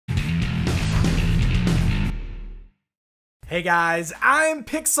Hey guys, I'm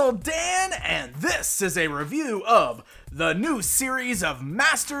Pixel Dan, and this is a review of the new series of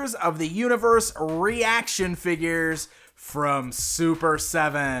Masters of the Universe ReAction figures from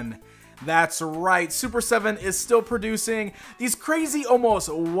Super7. That's right, Super7 is still producing these crazy,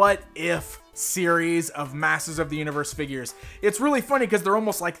 almost what-if series of Masters of the Universe figures. It's really funny because they're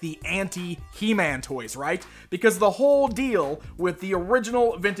almost like the anti-He-Man toys, right? Because the whole deal with the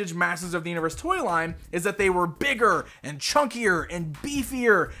original vintage Masters of the Universe toy line is that they were bigger and chunkier and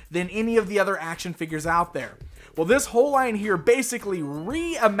beefier than any of the other action figures out there. Well, this whole line here basically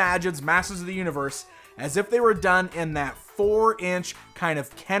reimagines Masters of the Universe as if they were done in that 4-inch kind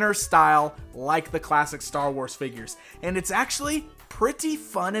of Kenner style like the classic Star Wars figures. And it's actually pretty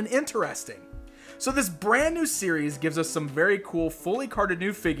fun and interesting. So this brand new series gives us some very cool fully carded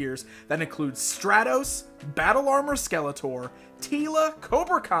new figures that include Stratos, Battle Armor Skeletor, Teela,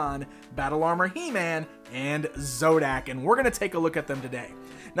 Cobra Khan, Battle Armor He-Man, and Zodak, and we're going to take a look at them today.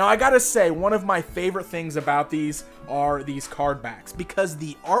 Now I gotta say, one of my favorite things about these are these card backs, because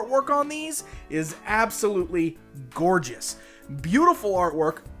the artwork on these is absolutely gorgeous. Beautiful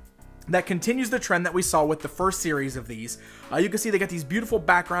artwork that continues the trend that we saw with the first series of these. You can see they got these beautiful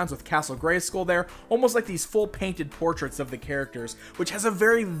backgrounds with Castle Grayskull there, almost like these full painted portraits of the characters, which has a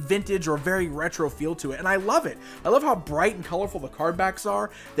very vintage or very retro feel to it, and I love it. I love how bright and colorful the card backs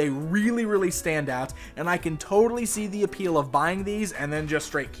are. They really stand out, and I can totally see the appeal of buying these and then just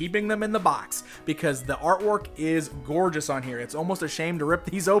straight keeping them in the box, because the artwork is gorgeous on here. It's almost a shame to rip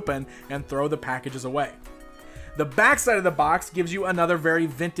these open and throw the packages away. The back side of the box gives you another very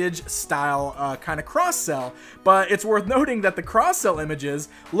vintage style kind of cross-sell, but it's worth noting that the cross-sell images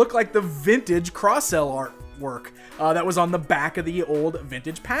look like the vintage cross-sell artwork that was on the back of the old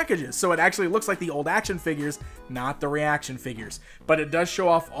vintage packages. So it actually looks like the old action figures, not the ReAction figures. But it does show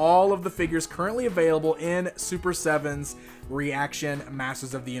off all of the figures currently available in Super7's ReAction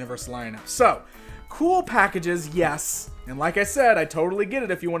Masters of the Universe lineup. So, cool packages, yes. And like I said, I totally get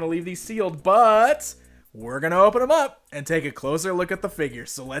it if you want to leave these sealed, but we're going to open them up and take a closer look at the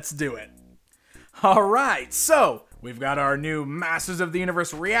figures, so let's do it. Alright, so we've got our new Masters of the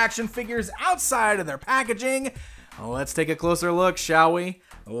Universe ReAction figures outside of their packaging. Let's take a closer look, shall we?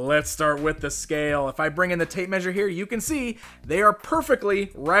 Let's start with the scale. If I bring in the tape measure here, you can see they are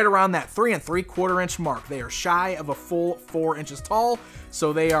perfectly right around that 3 3/4 inch mark. They are shy of a full 4 inches tall,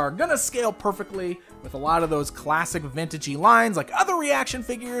 so they are gonna scale perfectly with a lot of those classic vintagey lines like other ReAction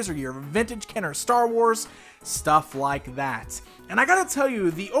figures or your vintage Kenner Star Wars, stuff like that. And I gotta tell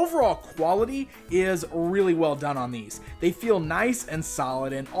you, the overall quality is really well done on these. They feel nice and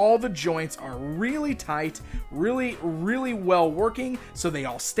solid, and all the joints are really tight, really well working, so they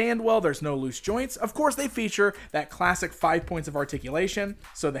all stand well. There's no loose joints. Of course, they feature that classic 5 points of articulation,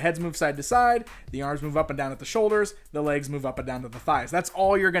 so the heads move side to side, the arms move up and down at the shoulders, the legs move up and down to the thighs. That's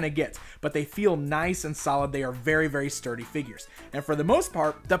all you're gonna get, but they feel nice and solid. They are very sturdy figures. And for the most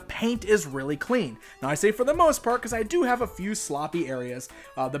part, the paint is really clean. Now I say for the most part because I do have a few sloppy areas.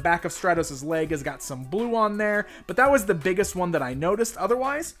 The back of Stratos' leg has got some blue on there, but that was the biggest one that I noticed.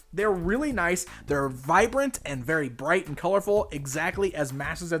 Otherwise, they're really nice. They're vibrant and very bright and colorful, exactly as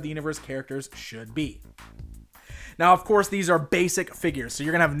Masters of the Universe characters should be. Now, of course, these are basic figures, so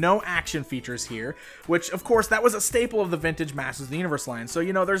you're going to have no action features here, which, of course, that was a staple of the vintage Masters of the Universe line. So,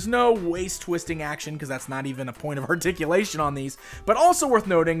 you know, there's no waist-twisting action, because that's not even a point of articulation on these. But also worth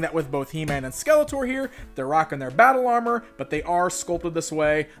noting that with both He-Man and Skeletor here, they're rocking their battle armor, but they are sculpted this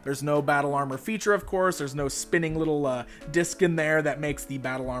way. There's no battle armor feature, of course. There's no spinning little disc in there that makes the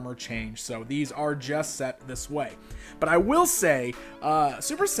battle armor change. So these are just set this way. But I will say,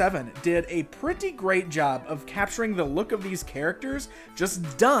 Super7 did a pretty great job of capturing the look of these characters,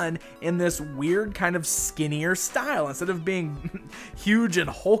 just done in this weird kind of skinnier style. Instead of being huge and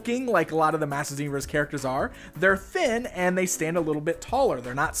hulking like a lot of the Masters of the Universe characters are, they're thin and they stand a little bit taller.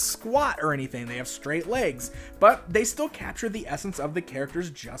 They're not squat or anything. They have straight legs, but they still capture the essence of the characters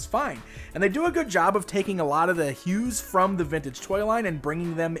just fine. And they do a good job of taking a lot of the hues from the vintage toy line and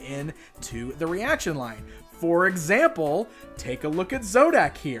bringing them in to the ReAction line. For example, take a look at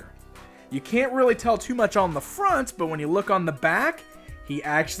Zodak here. You can't really tell too much on the front, but when you look on the back, he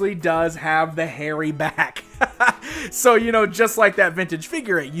actually does have the hairy back. So, you know, just like that vintage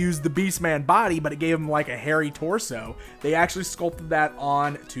figure, it used the Beastman body, but it gave him like a hairy torso. They actually sculpted that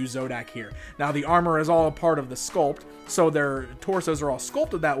on to Zodak here. Now, the armor is all a part of the sculpt, so their torsos are all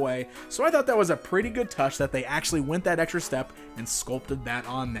sculpted that way. So I thought that was a pretty good touch that they actually went that extra step and sculpted that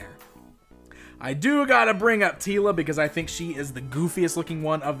on there. I do gotta bring up Teela because I think she is the goofiest looking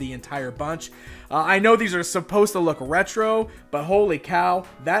one of the entire bunch. I know these are supposed to look retro, but holy cow,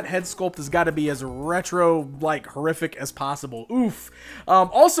 that head sculpt has got to be as retro, like, horrific as possible. Oof.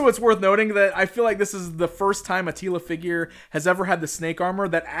 Also, it's worth noting that I feel like this is the first time a Teela figure has ever had the snake armor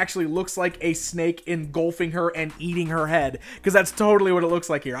that actually looks like a snake engulfing her and eating her head, because that's totally what it looks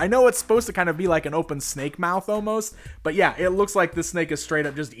like here. I know it's supposed to kind of be like an open snake mouth almost, but yeah, it looks like the snake is straight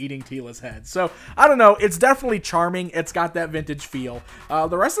up just eating Teela's head. So, I don't know, it's definitely charming. It's got that vintage feel.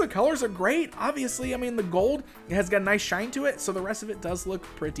 The rest of the colors are great. Obviously, I mean, the gold has got a nice shine to it, so the rest of it does look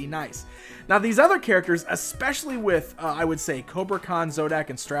pretty nice. Now, these other characters, especially with, I would say, Cobra Khan, Zodak,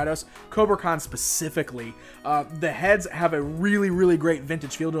 and Stratos, Cobra Khan specifically, the heads have a really, really great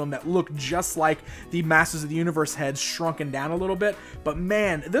vintage feel to them that look just like the Masters of the Universe heads shrunken down a little bit. But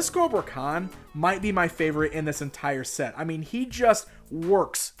man, this Cobra Khan might be my favorite in this entire set. I mean, he just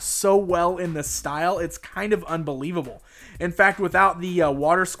works so well in this style. It's kind of unbelievable. In fact, without the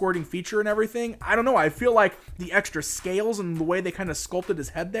water squirting feature and everything, I don't know, I feel like the extra scales and the way they kind of sculpted his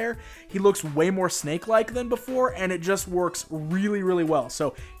head there, he looks way more snake-like than before, and it just works really, really well.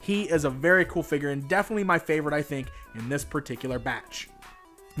 So he is a very cool figure and definitely my favorite, I think, in this particular batch.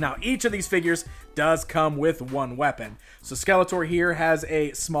 Now, each of these figures does come with one weapon. So Skeletor here has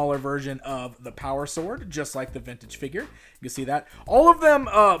a smaller version of the power sword, just like the vintage figure. You can see that. All of them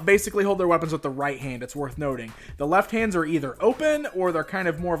basically hold their weapons with the right hand, it's worth noting. The left hands are either open or they're kind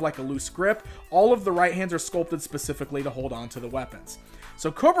of more of like a loose grip. All of the right hands are sculpted specifically to hold on to the weapons.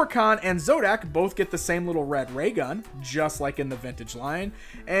 So Cobra Khan and Zodak both get the same little red ray gun, just like in the vintage line.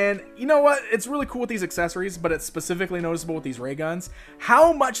 And you know what? It's really cool with these accessories, but it's specifically noticeable with these ray guns,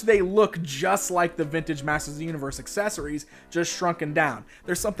 how much they look just like the vintage Masters of the Universe accessories, just shrunken down.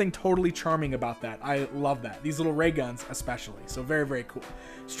 There's something totally charming about that. I love that. These little ray guns especially. So very, very cool.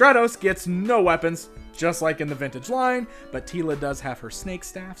 Stratos gets no weapons, just like in the vintage line, but Teela does have her snake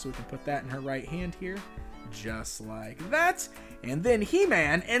staff, so we can put that in her right hand here. Just like that. And then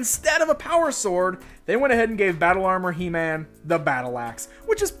He-Man, instead of a power sword, they went ahead and gave Battle Armor He-Man the Battle Axe,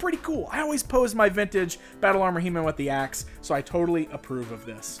 which is pretty cool. I always pose my vintage Battle Armor He-Man with the axe, so I totally approve of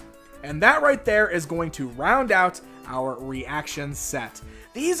this. And that right there is going to round out our ReAction set.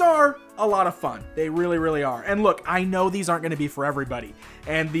 These are a lot of fun. They really, really are. And look, I know these aren't going to be for everybody.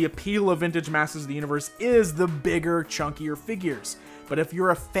 And the appeal of vintage Masters of the Universe is the bigger, chunkier figures. But if you're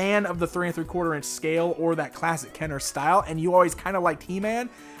a fan of the 3 3/4 inch scale or that classic Kenner style, and you always kind of liked He-Man,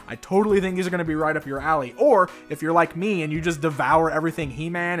 I totally think these are going to be right up your alley. Or if you're like me and you just devour everything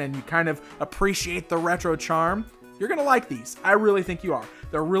He-Man and you kind of appreciate the retro charm, you're going to like these. I really think you are.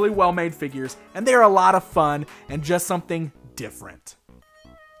 They're really well-made figures, and they're a lot of fun and just something different.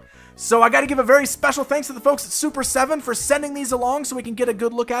 So I got to give a very special thanks to the folks at Super7 for sending these along so we can get a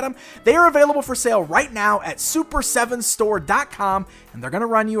good look at them. They are available for sale right now at super7store.com, and they're going to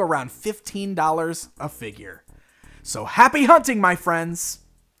run you around $15 a figure. So happy hunting, my friends!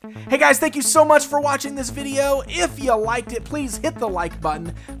 Hey guys, thank you so much for watching this video. If you liked it, please hit the like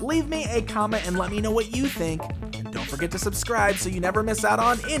button, leave me a comment, and let me know what you think. And don't forget to subscribe so you never miss out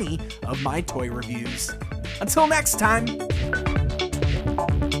on any of my toy reviews. Until next time.